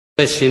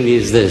Question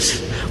is this.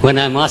 When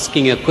I'm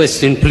asking a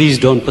question, please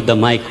don't put the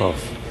mic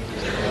off.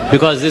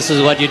 Because this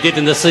is what you did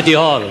in the city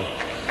hall.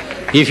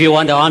 If you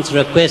want to answer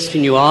a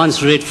question, you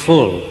answer it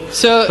full.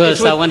 So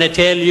first, I want to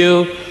tell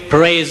you,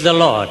 praise the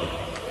Lord,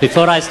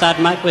 before I start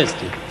my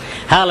question.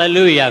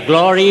 Hallelujah,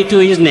 glory to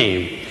His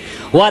name.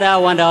 What I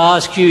want to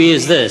ask you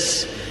is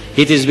this.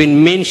 It has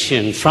been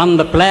mentioned from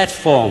the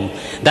platform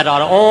that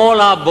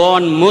all are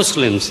born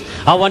Muslims.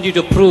 I want you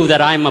to prove that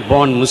I'm a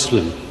born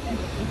Muslim.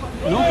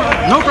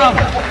 No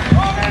problem.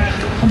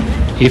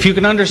 If you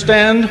can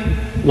understand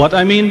what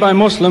I mean by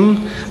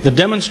Muslim, the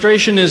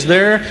demonstration is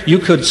there. You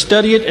could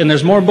study it, and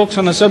there's more books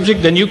on the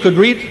subject than you could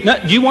read. Now,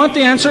 do you want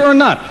the answer or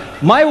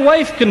not? My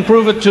wife can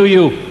prove it to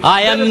you.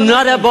 I am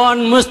not a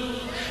born Muslim.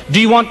 Do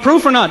you want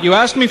proof or not? You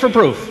asked me for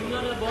proof.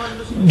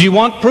 Do you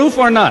want proof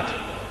or not?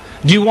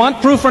 Do you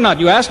want proof or not?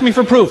 You asked me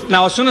for proof.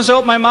 Now, as soon as I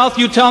open my mouth,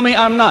 you tell me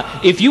I'm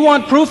not. If you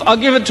want proof, I'll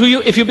give it to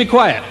you if you be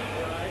quiet.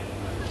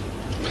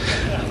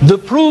 The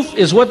proof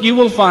is what you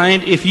will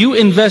find if you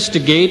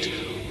investigate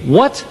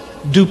what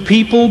do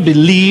people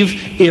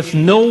believe if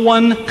no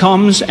one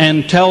comes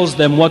and tells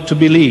them what to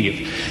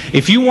believe.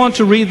 If you want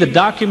to read the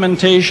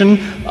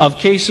documentation of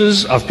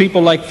cases of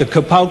people like the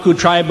Kapauku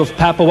tribe of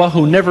Papua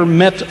who never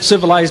met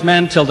civilized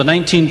man till the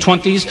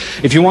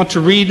 1920s, if you want to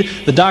read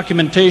the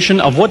documentation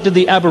of what did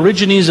the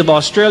Aborigines of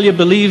Australia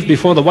believe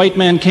before the white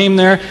man came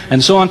there,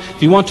 and so on,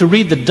 if you want to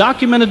read the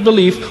documented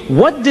belief,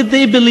 what did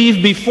they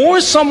believe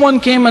before someone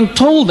came and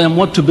told them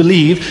what to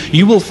believe,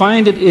 you will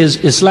find it is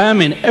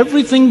Islam in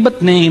everything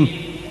but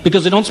name.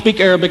 Because they don't speak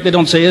Arabic, they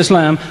don't say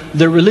Islam.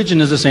 Their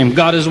religion is the same.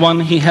 God is one,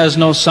 He has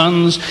no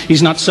sons,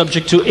 He's not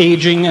subject to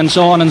aging, and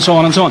so on and so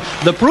on and so on.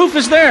 The proof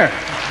is there.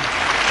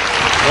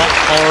 Well,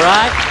 all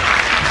right.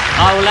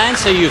 I will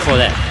answer you for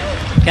that.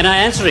 Can I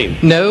answer him?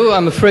 No,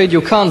 I'm afraid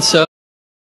you can't, sir.